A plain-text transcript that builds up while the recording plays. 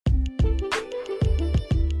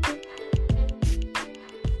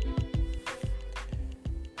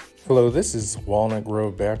Hello, this is Walnut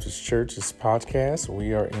Grove Baptist Church's podcast.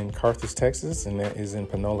 We are in Carthage, Texas, and that is in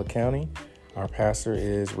Panola County. Our pastor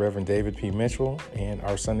is Reverend David P. Mitchell, and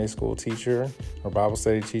our Sunday school teacher, our Bible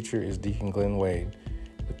study teacher, is Deacon Glenn Wade.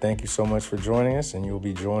 Thank you so much for joining us, and you'll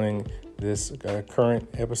be joining this current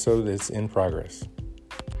episode that's in progress.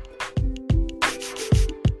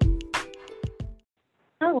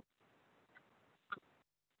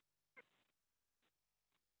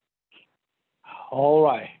 All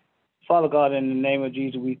right. Father God, in the name of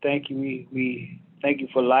Jesus, we thank you. We thank you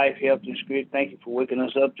for life, health, and strength. Thank you for waking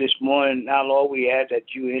us up this morning. Now, Lord, we ask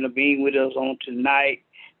that you intervene with us on tonight.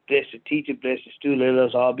 Bless the teacher, bless the student. Let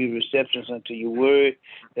us all be receptive unto your word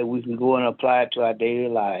that we can go and apply it to our daily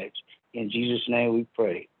lives. In Jesus' name we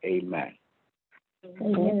pray. Amen.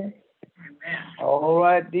 Amen. All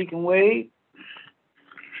right, Deacon Wade.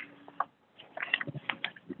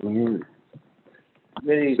 Seeking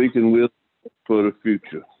wisdom for the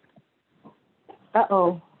future.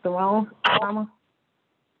 The wrong mama.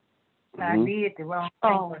 I did the wrong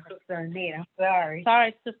thing with Sister Annette. I'm sorry.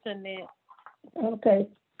 Sorry, Sister Annette. Okay.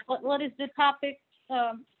 What is the topic?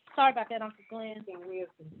 Sorry about that, Uncle Glenn.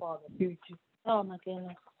 Wisdom for the future. Oh, my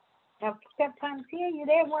goodness. I kept trying to tell you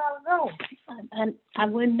that a while ago. And I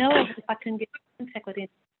wouldn't know if I couldn't get in contact with him.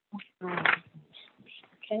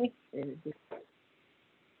 Okay.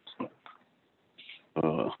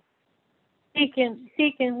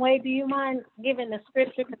 Deacon Wade, do you mind giving the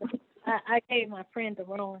scripture? Because I gave my friend the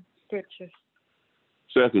wrong scripture.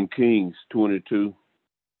 2 Kings 22,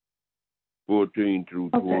 14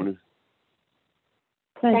 through 20.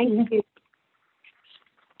 Thank you.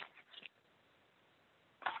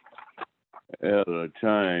 At a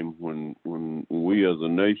time when we as a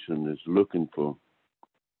nation is looking for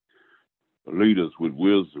leaders with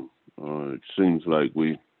wisdom, it seems like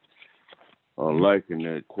we are liking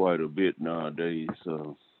that quite a bit nowadays.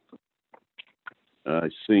 I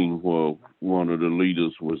seen where one of the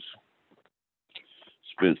leaders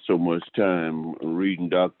spent so much time reading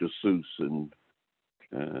Dr. Seuss, and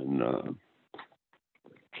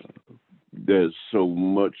there's so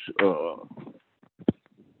much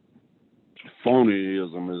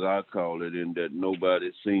phonyism, as I call it, in that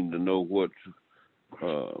nobody seemed to know what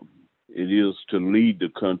it is to lead the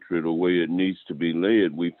country the way it needs to be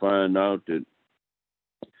led. We find out that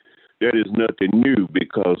is nothing new,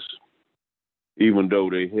 because even though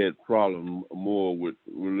they had problem more with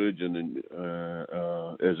religion and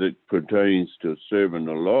as it pertains to serving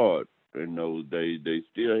the Lord in those days, they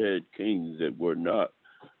still had kings that were not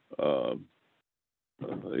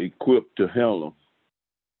equipped to handle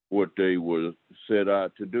what they were set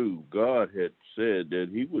out to do. God had said that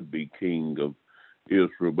he would be king of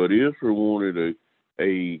Israel, but Israel wanted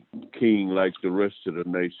a king like the rest of the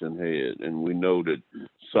nation had, and we know that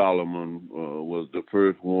Solomon was the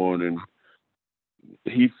first one, and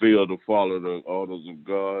he failed to follow the orders of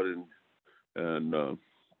God, and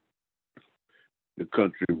the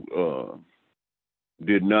country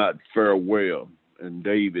did not fare well. And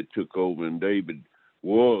David took over, and David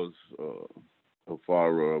was a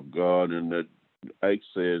follower of God, and that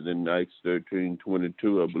Acts says in Acts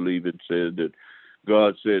 13:22, I believe it said that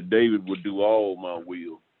God said David would do all my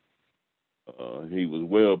will. He was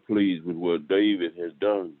well pleased with what David had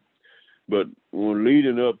done. But when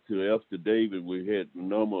leading up to after David, we had a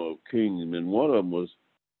number of kings, and one of them was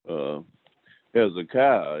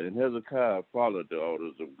Hezekiah. And Hezekiah followed the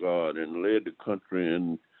orders of God and led the country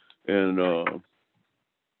in the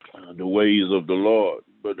ways of the Lord.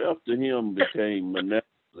 But after him became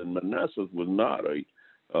Manasseh, and Manasseh was not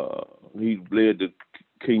he led the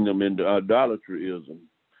kingdom into idolatryism.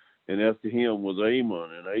 And after him was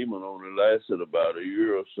Amon, and Amon only lasted about a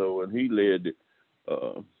year or so, and he led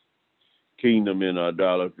the kingdom in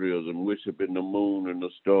idolatryism, worshiping the moon and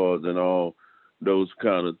the stars and all those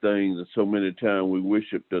kind of things. And so many times we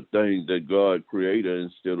worship the things that God created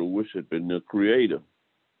instead of worshiping the Creator.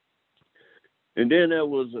 And then there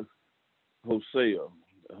was Hosea.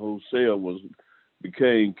 Hosea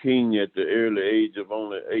became king at the early age of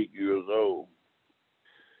only 8 years old.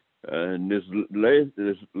 And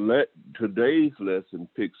today's lesson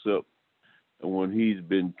picks up when he's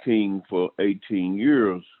been king for 18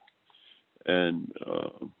 years. And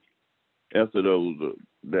after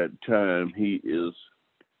that time, he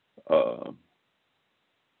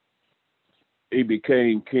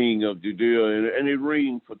became king of Judea, and he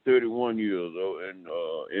reigned for 31 years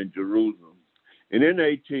in Jerusalem. And in the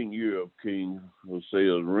 18th year of King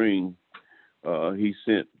Hosea's reign, he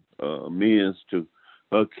sent men to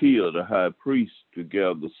Hilkiah, the high priest, to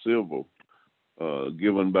gather silver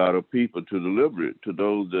given by the people to deliver it to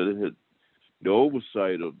those that had the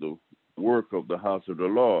oversight of the work of the house of the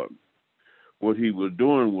Lord. What he was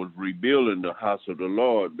doing was rebuilding the house of the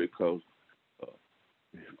Lord because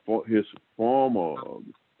his former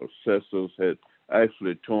assessors had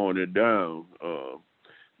actually torn it down.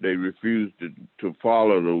 They refused to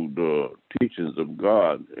follow the teachings of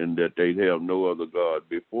God, and that they'd have no other God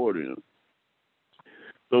before them.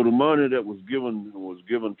 So the money that was given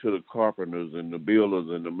to the carpenters and the builders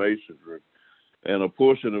and the masonry, and a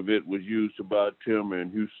portion of it was used to buy timber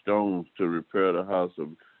and hew stones to repair the house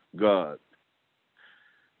of God.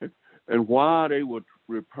 And while they were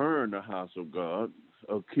repairing the house of God,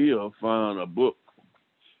 Hilkiah found a book.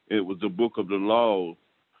 It was the book of the law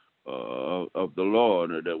of the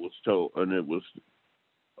Lord, and it was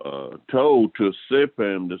told to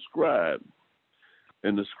Shaphan the scribe,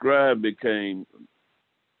 and the scribe came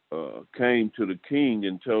to the king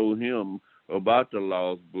and told him about the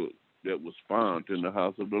law's book that was found in the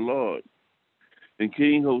house of the Lord. And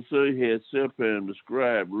King Hosea had Shaphan the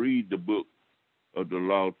scribe read the book of the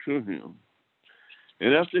law to him.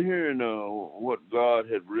 And after hearing what God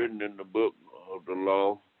had written in the book of the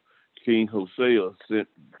law, King Hosea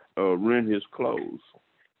rent his clothes.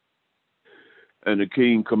 And the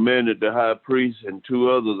king commanded the high priest and 2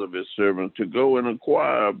 others of his servants to go and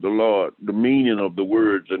inquire of the Lord the meaning of the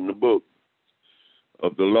words in the book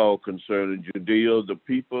of the law concerning Judea, the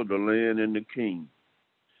people, the land, and the king.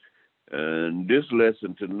 And this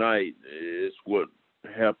lesson tonight is what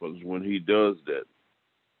happens when he does that.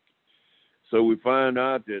 So we find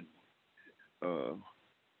out that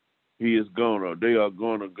they are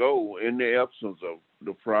going to go in the absence of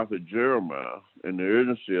the prophet Jeremiah and the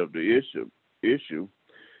urgency of the issue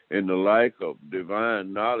and the lack of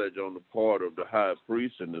divine knowledge on the part of the high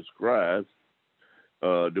priest and the scribes.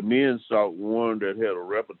 The men sought one that had a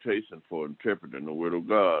reputation for interpreting the word of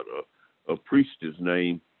God, a priestess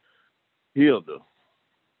named Hilda.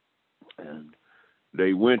 And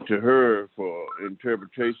they went to her for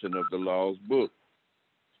interpretation of the law's book.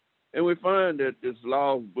 And we find that this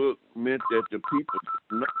law's book meant that the people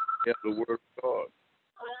did not have the word of God.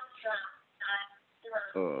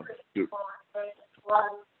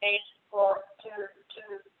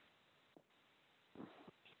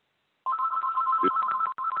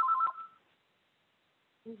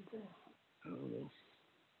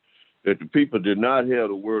 That the people did not have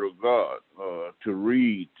the word of God to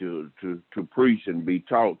read, to preach, and be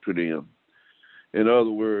taught to them. In other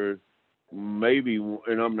words, maybe,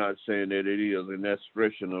 and I'm not saying that it is, and that's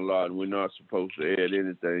stretching a lot, and we're not supposed to add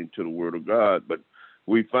anything to the word of God, but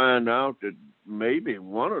we find out that maybe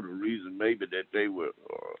one of the reasons maybe that they were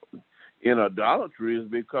in idolatry is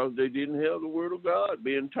because they didn't have the word of God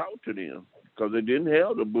being taught to them, because they didn't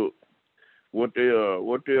have the book. What they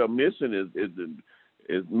are missing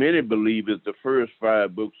is many believe is the first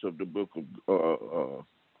 5 books of the book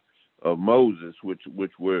of Moses,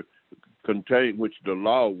 which were contained, which the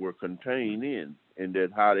law were contained in, and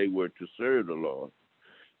that how they were to serve the Lord.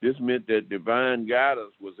 This meant that divine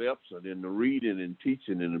guidance was absent in the reading and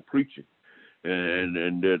teaching and the preaching, and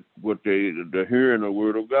that the hearing the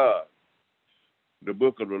word of God. The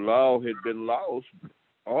book of the law had been lost,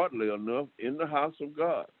 oddly enough, in the house of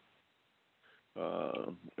God.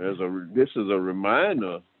 This is a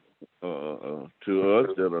reminder to us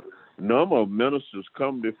that a number of ministers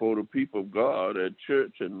come before the people of God at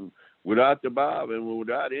church and without the Bible and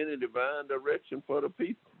without any divine direction for the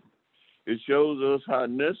people. It shows us how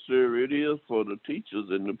necessary it is for the teachers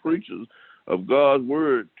and the preachers of God's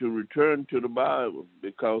word to return to the Bible,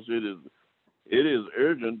 because it is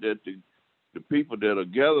urgent that the people that are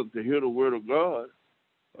gathered to hear the word of God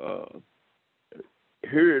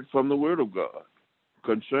hear it from the word of God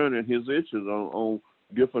concerning his issues on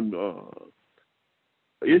different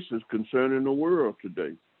issues concerning the world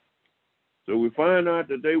today. So we find out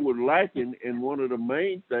that they were lacking in one of the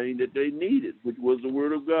main things that they needed, which was the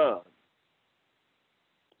word of God.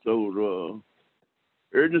 So the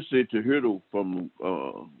urgency to hear from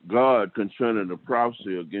God concerning the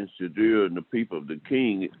prophecy against Judea and the people of the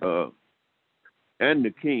king and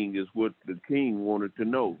the king is what the king wanted to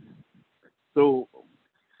know. So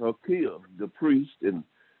Hilkiah, the priest, and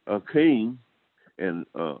king, and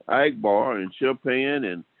Akbar and Shaphan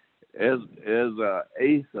and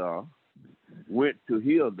Asa went to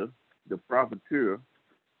Hilda, the prophetess,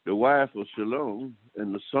 the wife of Shalom,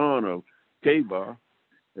 and the son of Kabar,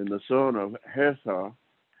 and the son of Hesar,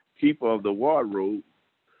 keeper of the wardrobe.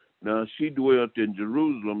 Now she dwelt in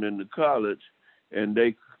Jerusalem in the college, and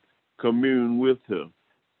they communed with her.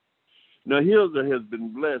 Now Hilda has been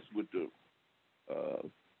blessed with the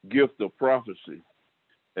gift of prophecy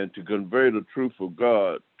and to convey the truth of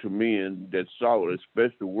God to men that sought a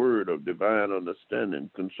special word of divine understanding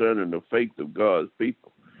concerning the faith of God's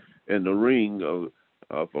people and the ring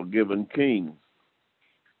of forgiven kings.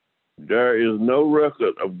 There is no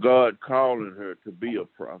record of God calling her to be a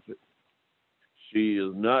prophet. She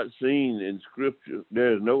is not seen in Scripture.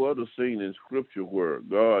 There is no other scene in Scripture where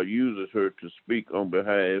God uses her to speak on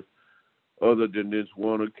behalf other than this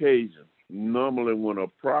one occasion. Normally when a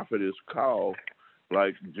prophet is called,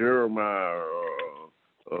 like Jeremiah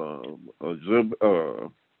or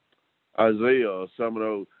Isaiah or some of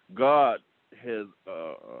those, God has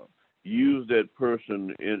used that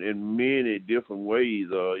person in many different ways.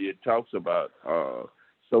 It talks about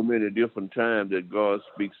so many different times that God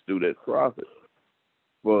speaks through that prophet.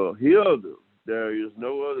 For Hilda, there is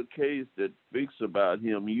no other case that speaks about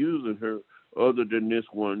him using her other than this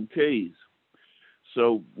one case.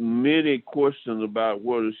 So many questions about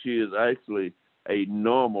whether she is actually a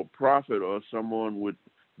normal prophet or someone with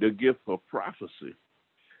the gift of prophecy,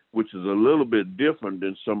 which is a little bit different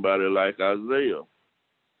than somebody like Isaiah.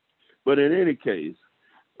 But in any case,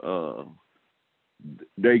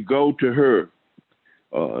 they go to her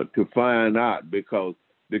to find out, because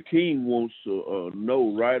the king wants to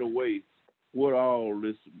know right away what all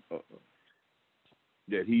this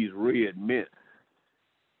that he's read meant.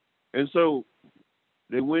 And so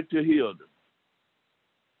they went to Hilda.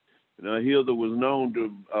 Now, Hilda was known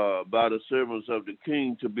to by the servants of the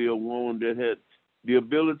king to be a woman that had the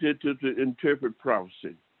ability to interpret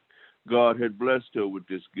prophecy. God had blessed her with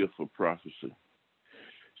this gift of prophecy.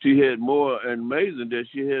 She had more, and amazing that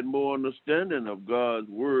she had more understanding of God's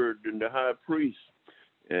word than the high priest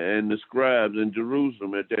and the scribes in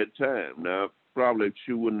Jerusalem at that time. Now, probably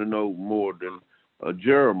she wouldn't have known more than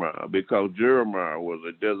Jeremiah, because Jeremiah was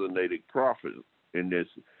a designated prophet in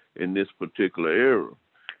this particular era.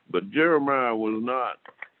 But Jeremiah was not,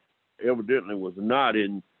 evidently was not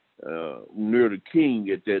in near the king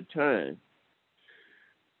at that time.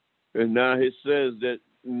 And now it says that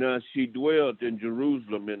now she dwelt in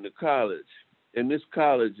Jerusalem in the college. And this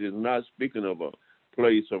college is not speaking of a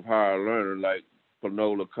place of higher learning like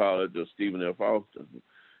Panola College or Stephen F. Austin.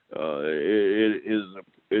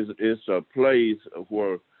 It's a place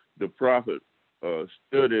where the prophet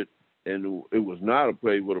studied, and it was not a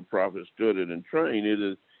place where the prophet studied and trained. It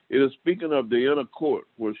is speaking of the inner court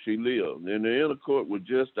where she lived. And the inner court was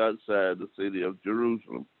just outside the city of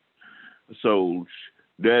Jerusalem. So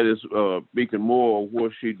that is speaking more of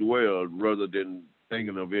where she dwelled rather than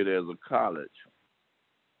thinking of it as a college.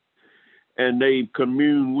 And they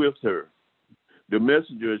communed with her. The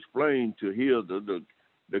messenger explained to Hilda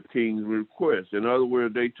the king's request. In other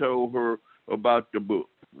words, they told her about the book,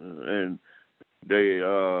 and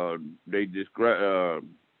the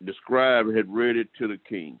scribe had read it to the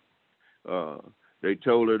king. They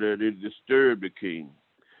told her that it disturbed the king,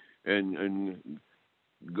 and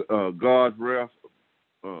God's wrath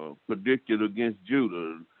predicted against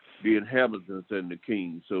Judah, the inhabitants, and the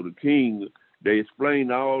king. So the king, they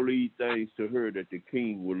explained all these things to her that the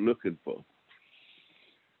king was looking for.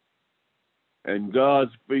 And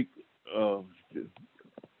God speak to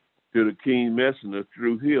the king's messenger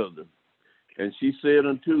through Hilda. And she said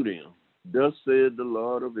unto them, Thus said the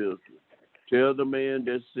Lord of Israel, tell the man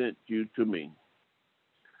that sent you to me.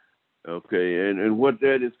 Okay, and what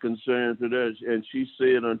that is concerned to that, and she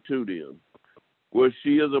said unto them, what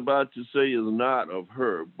she is about to say is not of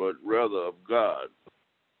her, but rather of God.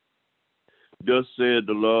 Thus said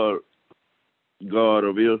the Lord God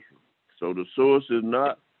of Israel. So the source is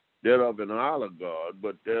not that of an Allah God,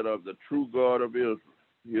 but that of the true God of Israel.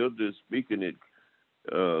 He'll just speaking it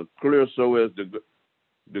clear so as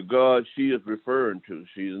the God she is referring to.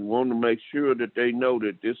 She's wanting to make sure that they know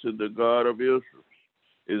that this is the God of Israel.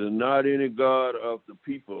 It is not any God of the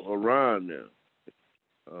people around them.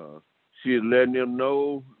 She is letting them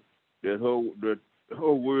know that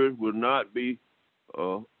her words will not be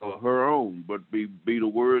her own, but be the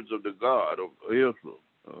words of the God of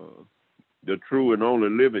Israel, the true and only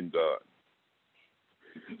living God.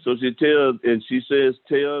 So she says,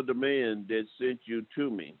 tell the man that sent you to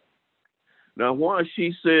me. Now, why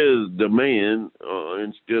she says the man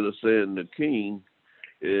instead of saying the king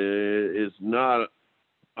is not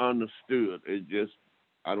understood. It just,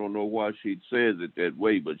 I don't know why she says it that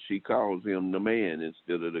way, but she calls him the man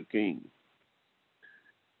instead of the king.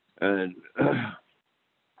 And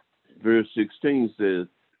verse 16 says,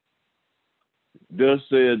 Thus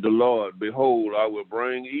said the Lord, behold, I will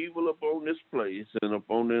bring evil upon this place and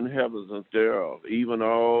upon the inhabitants thereof, even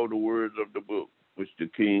all the words of the book which the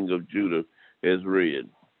king of Judah has read.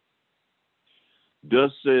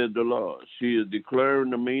 Thus said the Lord. She is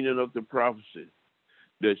declaring the meaning of the prophecy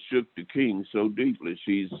that shook the king so deeply.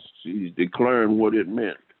 She's declaring what it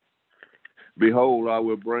meant. Behold, I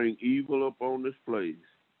will bring evil upon this place.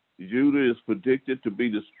 Judah is predicted to be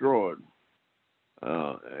destroyed,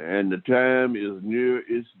 and the time is near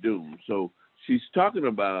its doom. So she's talking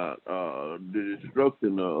about the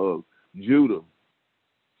destruction of Judah,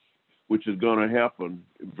 which is going to happen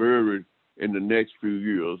very in the next few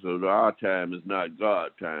years. So our time is not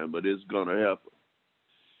God's time, but it's going to happen.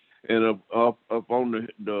 And upon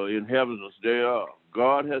the inhabitants thereof,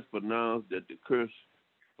 God has pronounced that the curse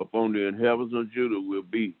upon the inhabitants of Judah will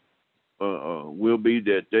be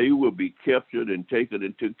that they will be captured and taken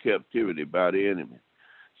into captivity by the enemy.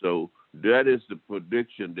 So that is the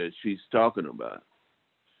prediction that she's talking about.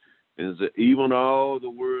 And even all the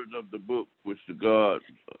words of the book which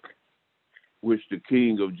the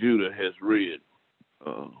king of Judah has read.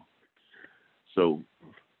 So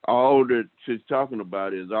all that she's talking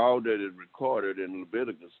about is all that is recorded in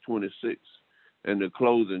Leviticus 26 and the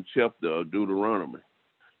closing chapter of Deuteronomy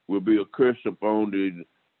will be a curse upon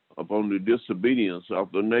the disobedience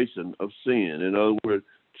of the nation of sin. In other words,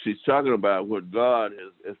 she's talking about what God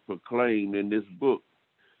has proclaimed in this book.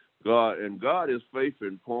 God is faithful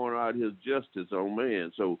in pouring out his justice on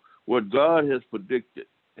man. So what God has predicted,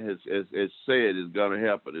 has said is going to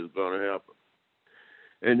happen, is going to happen.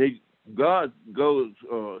 And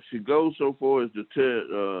she goes so far as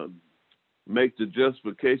to make the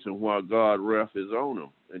justification why God wrath is on them.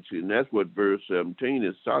 And that's what verse 17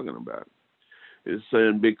 is talking about. It's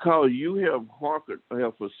saying, because you have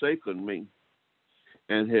forsaken me,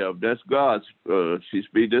 and that's God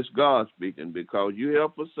speaking, because you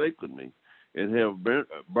have forsaken me, and have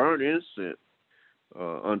burnt incense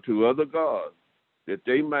unto other gods, that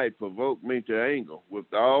they might provoke me to anger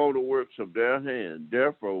with all the works of their hand.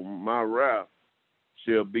 Therefore my wrath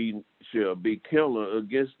shall be kindled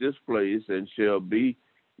against this place, and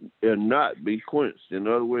not be quenched. In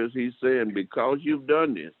other words, he's saying, because you've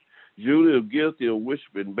done this, Judah is guilty of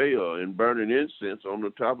worshiping Baal and burning incense on the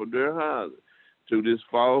top of their houses to this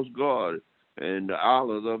false god and the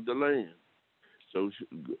idols of the land. So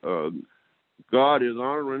God is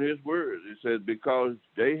honoring his words. He says, because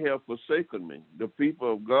they have forsaken me. The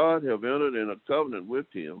people of God have entered in a covenant with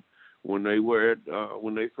him when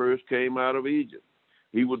they first came out of Egypt.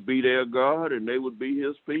 He would be their God and they would be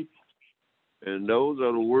his people. And those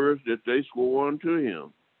are the words that they swore unto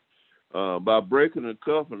him. By breaking the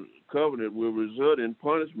covenant will result in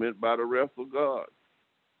punishment by the wrath of God.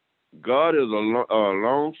 God is a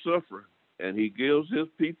long-suffering, and he gives his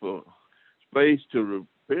people space to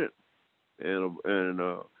repent and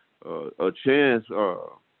a chance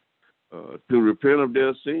to repent of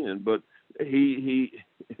their sin. But he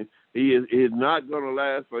is not going to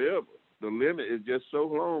last forever. The limit is just so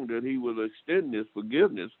long that he will extend this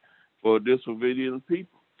forgiveness for disobedient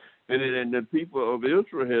people. And the people of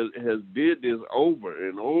Israel has did this over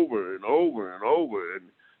and over and over and over,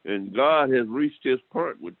 and God has reached his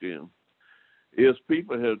part with them. His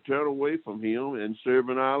people have turned away from him and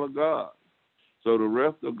serving our God. So the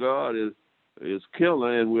wrath of God is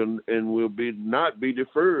killing and will be not be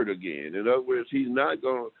deferred again. In other words, he's going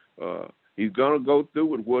to go through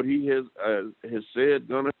with what he has said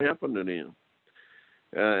going to happen to them.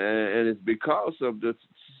 And it's because of the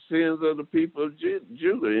sins of the people of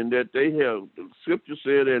Judah, in that they have, the scripture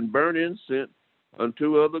said, and burnt incense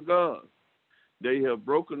unto other gods. They have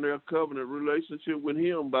broken their covenant relationship with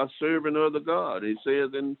him by serving other gods. He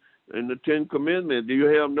says in the Ten Commandments, do you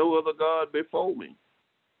have no other God before me?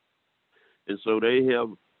 And so they have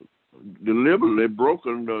deliberately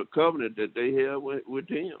broken the covenant that they have with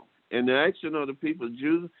him. And the action of the people of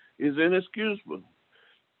Judah is inexcusable,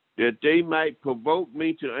 that they might provoke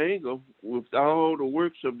me to anger with all the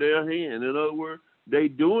works of their hand. In other words, they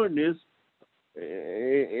doing this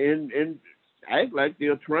and act like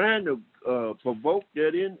they're trying to provoke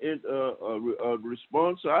that a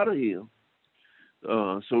response out of him.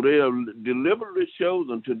 So they have deliberately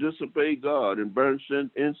chosen to disobey God and burn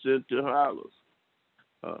incense to idols.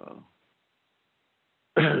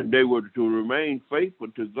 They were to remain faithful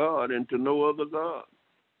to God and to no other God.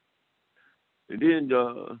 And then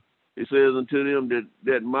it says unto them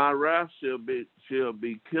that my wrath shall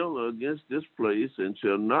be kindled against this place and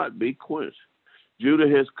shall not be quenched. Judah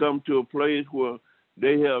has come to a place where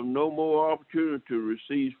they have no more opportunity to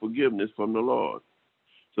receive forgiveness from the Lord.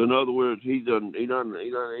 So in other words, he's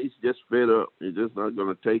just fed up. He's just not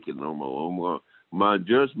going to take it no more. My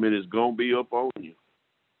judgment is going to be up on you.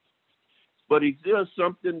 But he does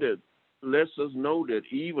something that lets us know that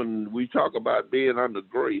even we talk about being under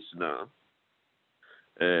grace now,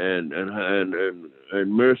 and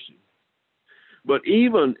mercy. But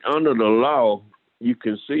even under the law, you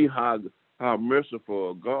can see how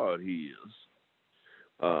merciful a God he is.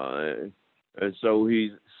 And so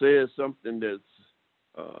he says something that's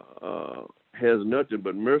has nothing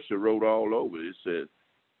but mercy wrote all over it. It says,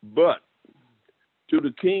 but to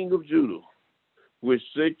the king of Judah, which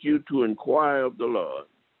sent you to inquire of the Lord,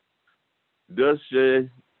 thus say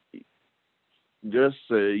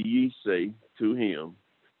ye say to him,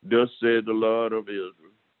 thus said the Lord of Israel,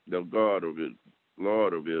 the God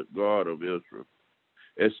of Israel,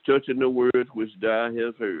 as touching the words which thou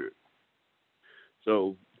hast heard.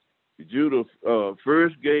 So Judah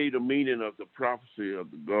first gave the meaning of the prophecy of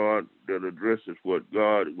the God that addresses what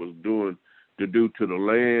God was doing to do to the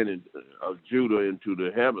land of Judah and to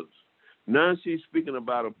the heavens. Now she's speaking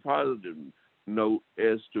about a positive note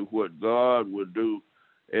as to what God will do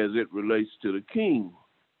as it relates to the king.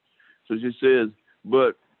 So she says,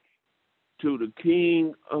 but to the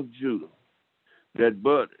king of Judah. That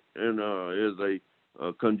but is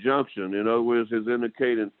a conjunction. In other words, it's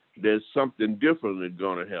indicating there's something different that's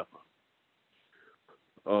going to happen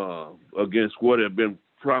against what had been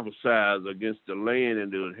prophesied against the land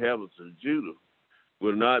and the inhabitants of Judah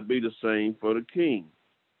will not be the same for the king,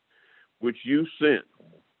 which you sent.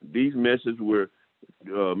 These messengers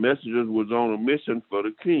was on a mission for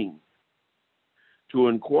the king to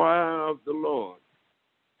inquire of the Lord.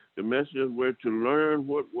 The messengers were to learn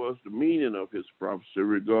what was the meaning of his prophecy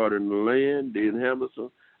regarding the land, the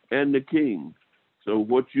inhabitants, and the king. So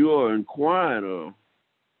what you are inquiring of,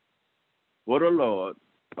 what the Lord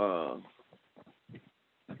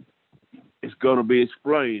is going to be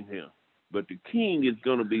explained here. But the king is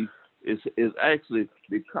going to be, is actually,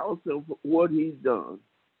 because of what he's done,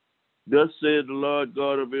 thus said the Lord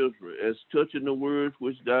God of Israel, as touching the words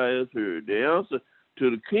which thou hast heard. The answer to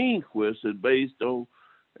the king's question is based on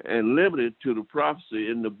and limited to the prophecy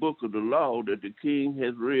in the book of the law that the king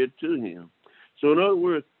has read to him. So in other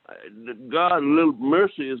words, God's little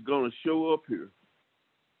mercy is going to show up here.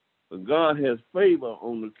 God has favor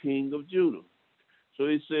on the king of Judah. So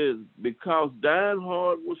he says, because thine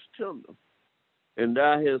heart was tender, and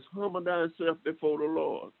thou hast humbled thyself before the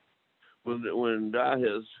Lord, when thou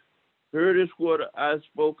hast heard this word I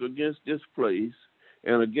spoke against this place,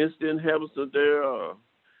 and against the inhabitants thereof,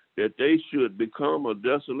 that they should become a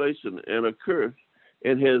desolation and a curse,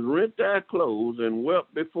 and has rent thy clothes and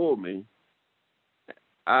wept before me,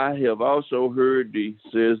 I have also heard thee,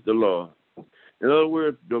 says the Lord. In other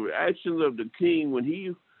words, the actions of the king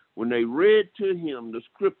when they read to him the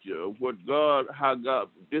scripture of what God, how God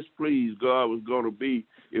displeased God was going to be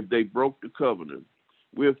if they broke the covenant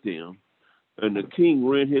with him, and the king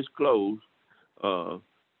rent his clothes.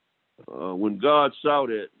 When God saw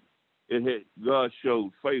that, God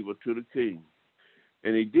showed favor to the king,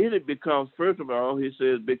 and he did it because, first of all, he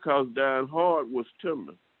says, because thine heart was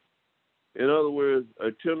tender. In other words,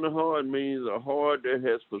 a tender heart means a heart that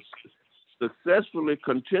has successfully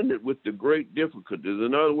contended with the great difficulties.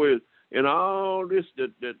 In other words, in all this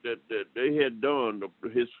that they had done,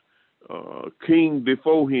 his king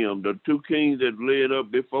before him, the two kings that led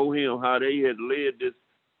up before him, how they had led this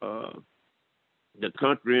the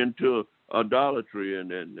country into idolatry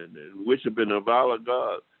and worshiping of our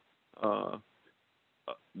God.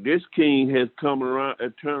 This king has come around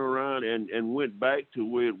and turned around and went back to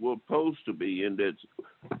where it was supposed to be, and that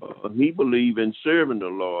he believed in serving the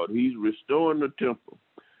Lord. He's restoring the temple,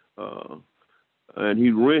 and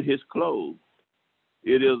he rent his clothes.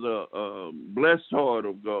 It is a blessed heart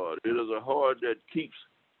of God. It is a heart that keeps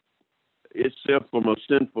itself from a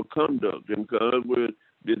sinful conduct. And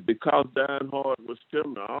because thine heart was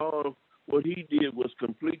tender, all what he did was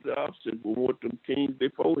completely opposite from what the kings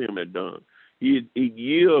before him had done. He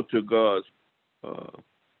yielded to God's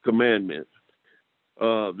commandments.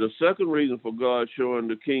 The second reason for God showing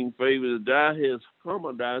the king favor is thou hast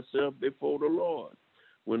humbled thyself before the Lord.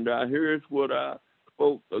 When thou hearest what I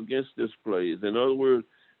spoke against this place. In other words,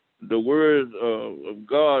 the words of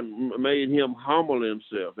God made him humble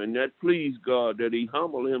himself, and that pleased God that he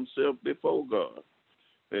humbled himself before God.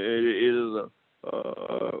 It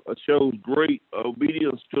shows great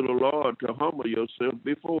obedience to the Lord to humble yourself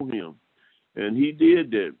before him. And he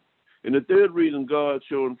did that. And the third reason God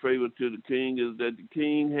showing favor to the king is that the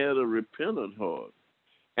king had a repentant heart.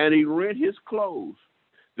 And he rent his clothes.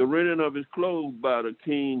 The renting of his clothes by the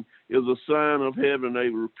king is a sign of having a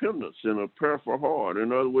repentance and a prayerful heart.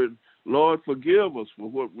 In other words, Lord, forgive us for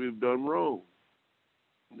what we've done wrong.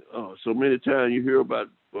 So many times you hear about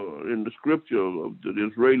in the scripture of the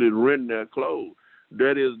Israelis renting their clothes.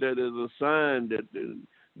 That is a sign that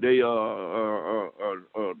they are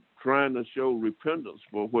trying to show repentance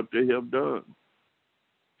for what they have done.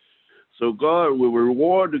 So God will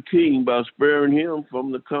reward the king by sparing him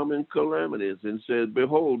from the coming calamities, and said,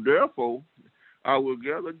 Behold, therefore I will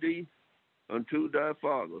gather thee unto thy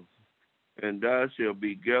fathers, and thou shalt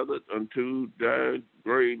be gathered unto thy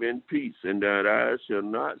grave in peace, and thine eyes shall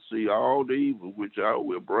not see all the evil which I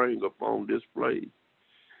will bring upon this place.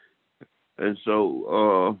 And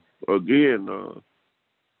so, again,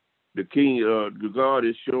 the king, the God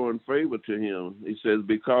is showing favor to him. He says,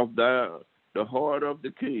 because the heart of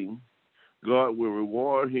the king, God will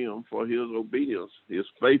reward him for his obedience, his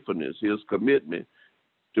faithfulness, his commitment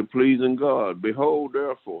to pleasing God. Behold,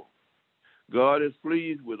 therefore, God is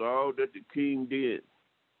pleased with all that the king did.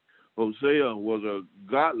 Hosea was a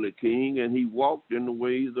godly king, and he walked in the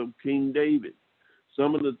ways of King David.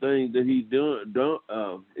 Some of the things that he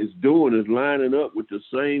is doing is lining up with the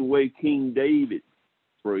same way King David,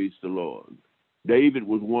 praise the Lord. David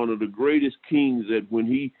was one of the greatest kings that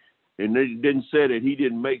and they didn't say that he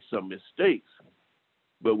didn't make some mistakes,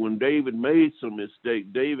 but when David made some mistakes,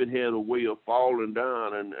 David had a way of falling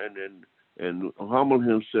down and humbling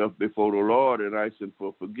himself before the Lord and asking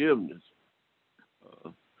for forgiveness.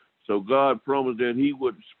 So God promised that he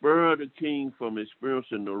would spare the king from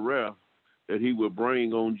experiencing the wrath that he would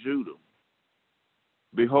bring on Judah.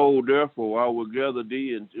 Behold, therefore, I will gather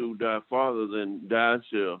thee into thy fathers, and thou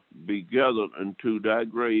shalt be gathered unto thy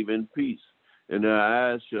grave in peace, and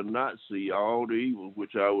thy eyes shall not see all the evil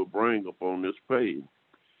which I will bring upon this place.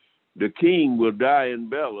 The king will die in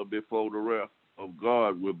Bela before the wrath of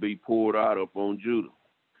God will be poured out upon Judah.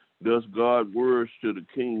 Thus God's words to the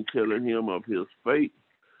king telling him of his fate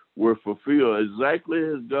were fulfilled exactly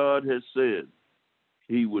as God had said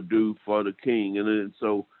he would do for the king. And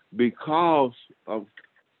so because of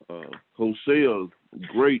Hosea's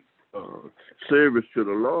great service to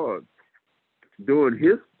the Lord during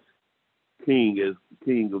his king as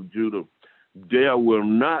king of Judah, there will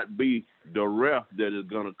not be the wrath that is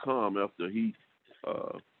going to come after he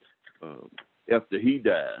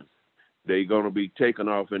dies. They're going to be taken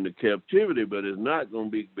off into captivity, but it's not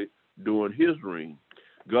going to be during his reign.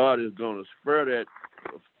 God is going to spare that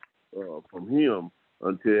from him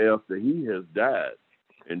until after he has died,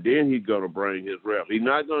 and then he's going to bring his wrath. He's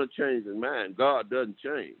not going to change his mind. God doesn't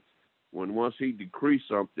change. Once he decrees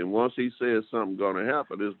something, once he says something's going to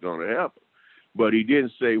happen, it's going to happen. But he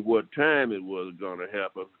didn't say what time it was going to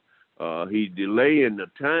happen. He's delaying the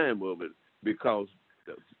time of it because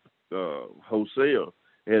Hosea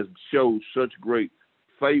has showed such great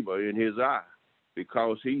favor in his eye,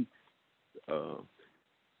 because he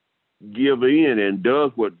give in and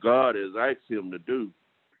does what God has asked him to do.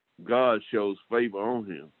 God shows favor on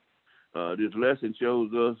him. This lesson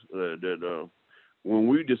shows us that when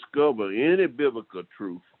we discover any biblical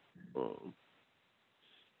truth,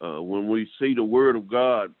 when we see the word of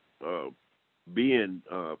God being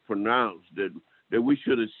pronounced, that we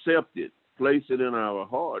should accept it, place it in our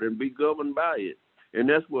heart, and be governed by it. And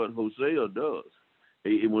that's what Hosea does.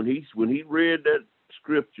 When he read that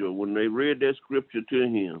scripture, when they read that scripture to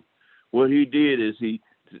him, what he did is he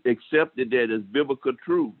accepted that as biblical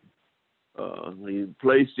truth. He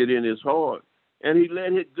placed it in his heart, and he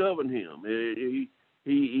let it govern him.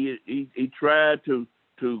 He tried to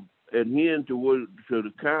adhere to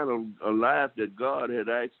the kind of life that God had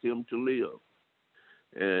asked him to live.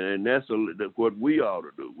 And that's what we ought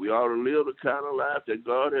to do. We ought to live the kind of life that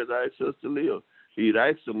God has asked us to live. He'd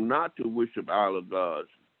asked them not to worship other gods,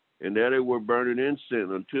 and that they were burning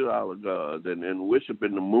incense unto our gods and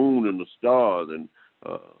worshiping the moon and the stars. And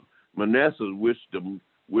Manasseh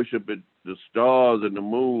worshiping the stars and the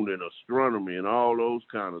moon and astronomy and all those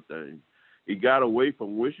kind of things. He got away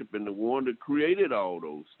from worshiping the one that created all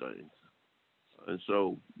those things. And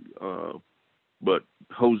so, but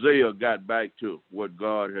Hosea got back to what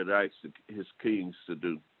God had asked his kings to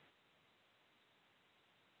do.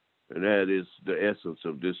 And that is the essence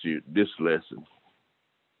of this lesson.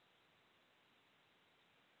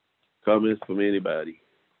 Comments from anybody?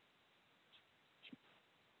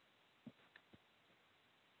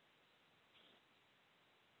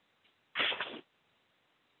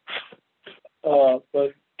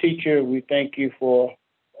 But teacher, we thank you for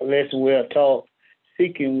a lesson well taught,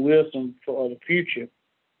 seeking wisdom for the future.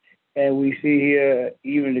 And we see here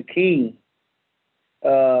even the king,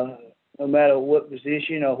 no matter what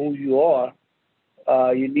position or who you are,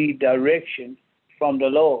 you need direction from the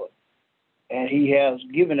Lord. And he has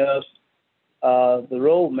given us the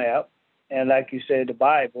roadmap, and like you said, the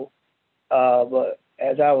Bible. But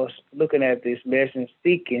as I was looking at this lesson,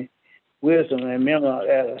 seeking wisdom, and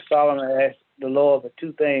remember Solomon asked the Lord for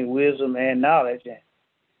two things, wisdom and knowledge,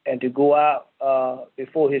 and to go out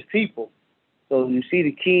before his people. So you see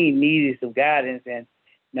the king needed some guidance, and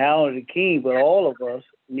not only the king, but all of us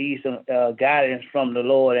need some guidance from the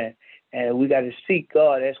Lord, and we got to seek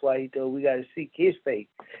God. That's why he told we got to seek his faith,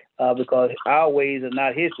 because our ways are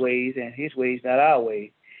not his ways, and his ways not our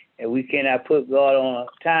ways. And we cannot put God on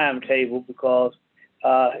a timetable, because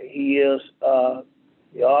he is the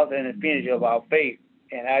author and the finisher of our faith.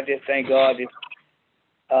 And I just thank God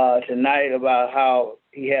tonight about how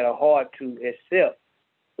he had a heart to accept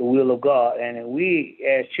the will of God. And we,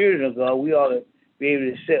 as children of God, we ought to be able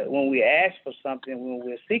to accept when we ask for something, when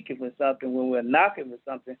we're seeking for something, when we're knocking for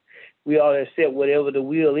something, we ought to accept whatever the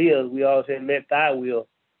will is. We ought to say, let thy will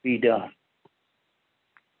be done.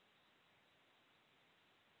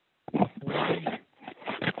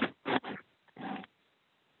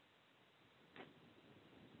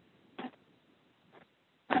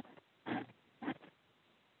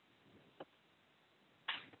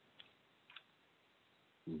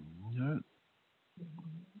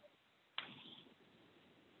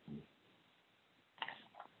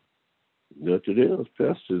 Nothing else,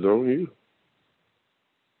 Pastor, is on you.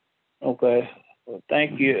 Okay. Well,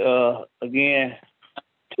 thank you again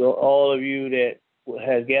to all of you that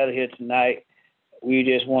has gathered here tonight. We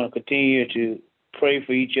just want to continue to pray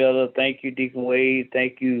for each other. Thank you, Deacon Wade.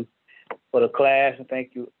 Thank you for the class, and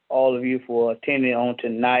thank you all of you for attending on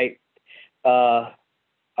tonight. I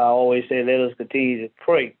always say, let us continue to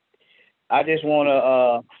pray. I just want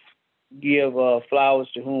to give flowers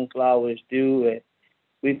to whom flowers due, and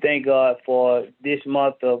we thank God for this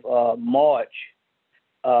month of March.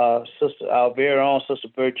 Sister, our very own Sister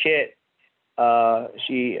Burchett,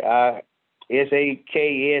 she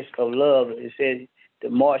SAKS of Love. It says the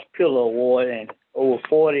March Pillar Award, and over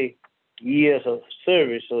 40 years of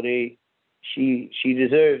service. So she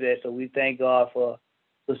deserves that. So we thank God for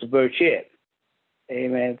Sister Burchett.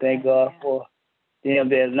 Amen. Thank God for them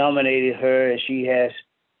that nominated her, and she has.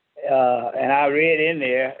 And I read in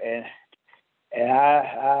there, and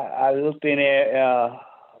I looked in there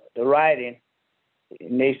the writing,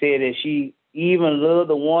 and they said that she even loved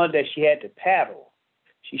the one that she had to paddle.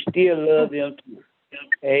 She still loved them too.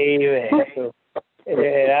 Amen. So,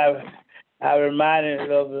 and I reminded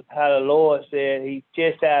of how the Lord said he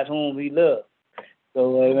chastised whom he loved.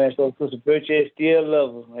 So, amen. So, Sister Burchett still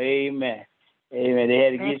loves them. Amen. Amen. They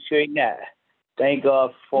had to get straightened out. Thank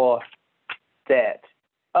God for that.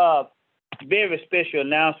 Very special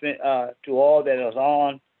announcement to all that is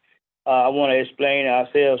on. I want to explain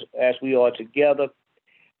ourselves as we are together.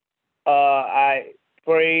 I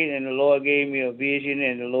prayed, and the Lord gave me a vision,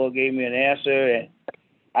 and the Lord gave me an answer, and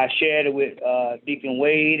I shared it with Deacon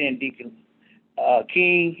Wade and Deacon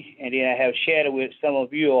King, and then I have shared it with some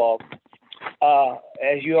of you all.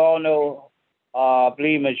 As you all know, I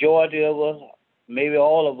believe majority of us, maybe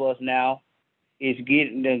all of us now, is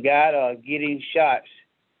getting shots.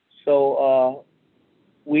 So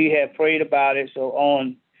we have prayed about it. So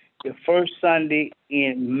on the first Sunday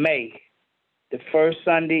in May,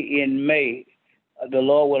 the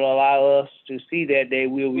Lord will allow us to see that day.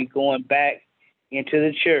 We'll be going back into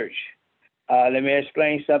the church. Let me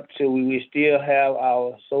explain something. So we will still have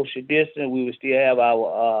our social distance. We will still have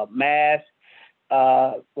our mask.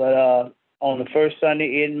 But on the first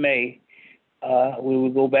Sunday in May, we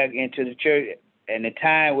will go back into the church, and the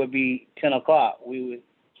time would be 10 o'clock. We would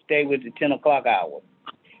stay with the 10 o'clock hour.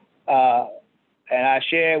 And I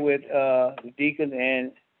share with the deacons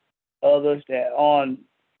and others that on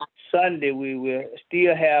Sunday we will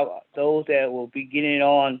still have those that will be getting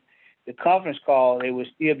on the conference call. They will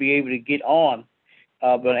still be able to get on.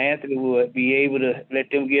 But Anthony will be able to let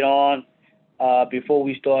them get on before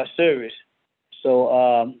we start service. So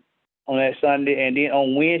on that Sunday, and then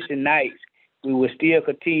on Wednesday nights, we will still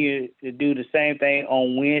continue to do the same thing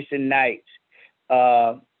on Wednesday nights.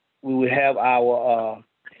 We will have our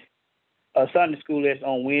Sunday school lesson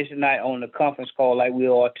on Wednesday night on the conference call like we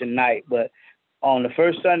are tonight. But on the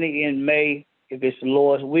first Sunday in May, if it's the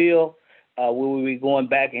Lord's will, we will be going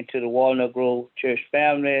back into the Walnut Grove Church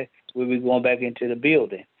family. We'll be going back into the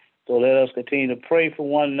building. So let us continue to pray for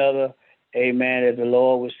one another. Amen. That the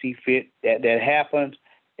Lord will see fit that happens.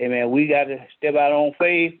 Amen. We got to step out on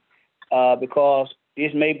faith because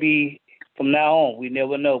this may be from now on. We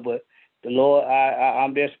never know. But the Lord,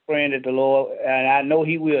 I'm just praying that the Lord, and I know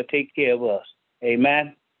he will take care of us.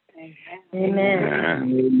 Amen.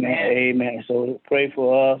 Amen. Amen. So pray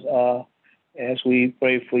for us as we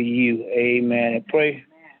pray for you. Amen. And pray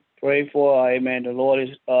for, amen, the Lord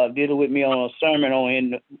is dealing with me on a sermon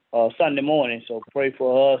on Sunday morning. So pray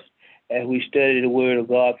for us as we study the word of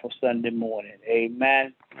God for Sunday morning.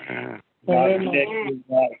 Amen. God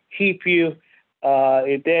keep you.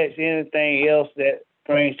 If there's anything else that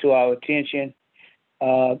brings to our attention,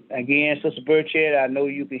 Again, Sister Burchett, I know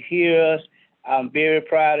you can hear us. I'm very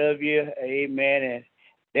proud of you. Amen. And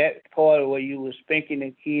that part of where you was spanking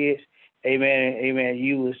the kids, amen, amen,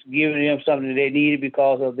 you was giving them something they needed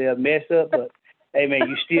because of their mess up, but, amen,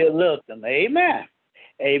 you still loved them. Amen.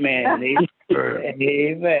 Amen. Amen.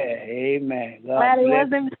 Amen. God bless.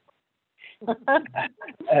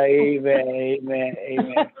 Amen. Amen.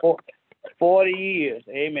 Amen. 40 years.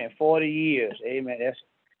 Amen. 40 years. Amen. That's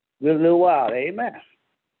a good little while. Amen.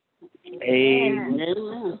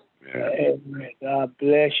 Amen. Amen. God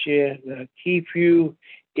bless you. God keep you.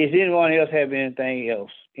 Is anyone else have anything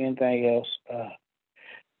else? Anything else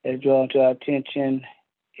that's drawn to our attention?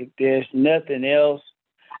 If there's nothing else,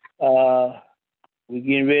 we're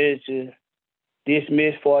getting ready to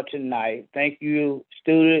dismiss for tonight. Thank you,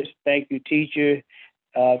 students. Thank you, teacher.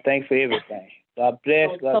 Thanks for everything. God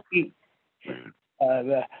bless. God keep.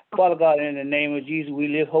 Father God, in the name of Jesus, we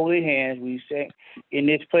lift holy hands. We say in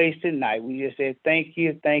this place tonight, we just say thank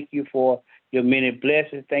you for your many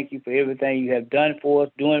blessings. Thank you for everything you have done for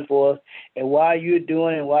us, doing for us. And while you're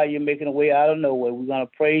doing and while you're making a way out of nowhere, we're going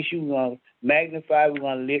to praise you. We're going to magnify. We're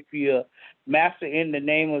going to lift you up. Master, in the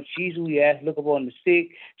name of Jesus, we ask, look upon the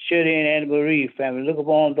sick, shut in, and bereaved family. Look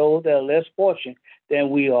upon those that are less fortunate than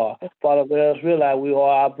we are. Father, let us realize we are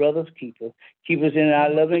our brother's keeper. Keep us in our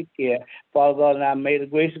loving care. Father God, and I may the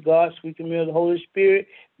grace of God, sweet communion of the Holy Spirit,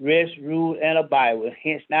 rest, rule, and abide with.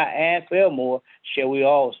 Hence now and forevermore shall we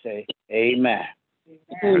all say, Amen.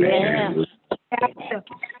 Amen.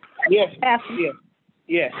 Yes.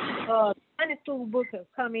 Yes. Sunday school books have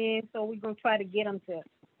come in, so we're going to try to get them to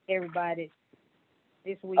everybody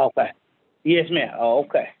this week. Okay. Yes, ma'am.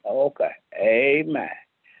 Okay. Amen.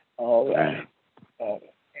 All right.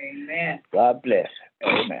 Amen. God bless.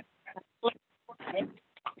 Amen.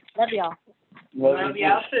 Love y'all. Love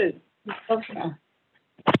y'all too. Okay.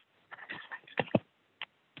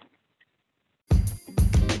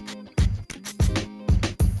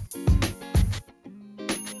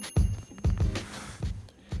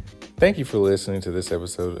 Thank you for listening to this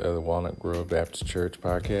episode of the Walnut Grove Baptist Church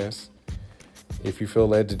podcast. If you feel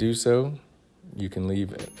led to do so, you can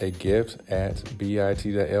leave a gift at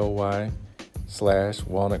bit.ly/Walnut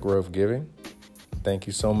Grove Giving. Thank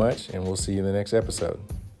you so much, and we'll see you in the next episode.